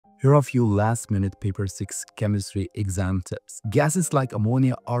Here are a few last-minute Paper 6 chemistry exam tips. Gases like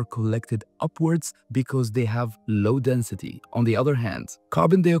ammonia are collected upwards because they have low density. On the other hand,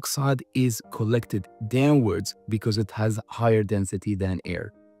 carbon dioxide is collected downwards because it has higher density than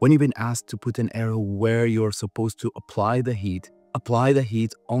air. When you've been asked to put an arrow where you're supposed to apply the heat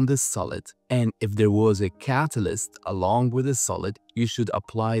on the solid. And if there was a catalyst along with the solid, you should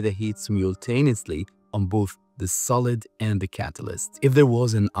apply the heat simultaneously on both the solid and the catalyst. If there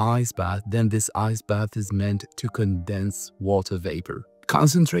was an ice bath, then this ice bath is meant to condense water vapor.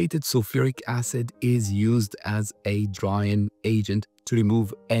 Concentrated sulfuric acid is used as a drying agent to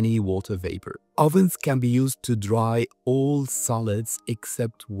remove any water vapor. Ovens can be used to dry all solids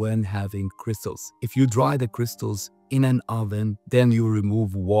except when having crystals. If you dry the crystals in an oven, then you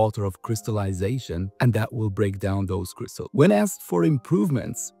remove water of crystallization and that will break down those crystals. When asked for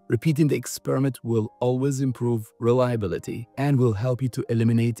improvements, repeating the experiment will always improve reliability and will help you to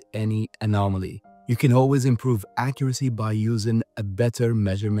eliminate any anomaly. You can always improve accuracy by using a better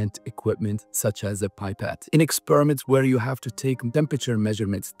measurement equipment such as a pipette. In experiments where you have to take temperature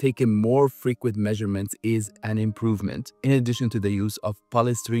measurements, taking more frequent measurements is an improvement, in addition to the use of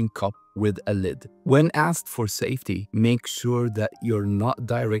polystyrene cup with a lid. When asked for safety, make sure that you're not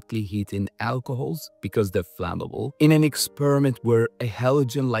directly heating alcohols because they're flammable. In an experiment where a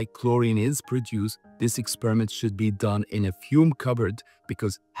halogen like chlorine is produced, this experiment should be done in a fume cupboard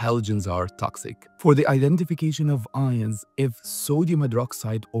because halogens are toxic. For the identification of ions, if sodium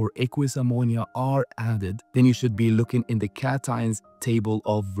hydroxide or aqueous ammonia are added, then you should be looking in the cations table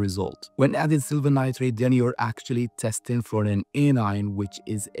of result. When adding silver nitrate, then you're actually testing for an anion, which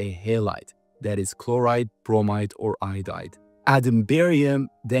is a halide, that is chloride, bromide, or iodide. Adding barium,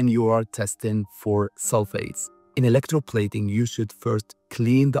 then you are testing for sulfates. In electroplating, you should first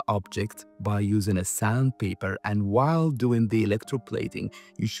clean the object by using a sandpaper, and while doing the electroplating,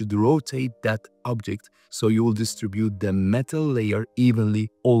 you should rotate that object so you will distribute the metal layer evenly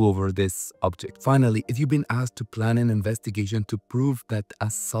all over this object. Finally, if you've been asked to plan an investigation to prove that a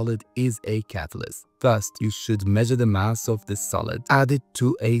solid is a catalyst, first you should measure the mass of this solid, add it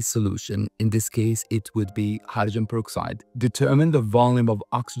to a solution. In this case, it would be hydrogen peroxide. Determine the volume of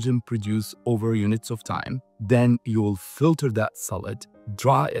oxygen produced over units of time. Then you will filter that solid,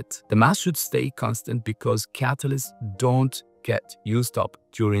 dry it. The mass should stay constant because catalysts don't get used up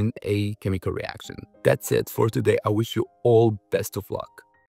during a chemical reaction. That's it for today. I wish you all best of luck.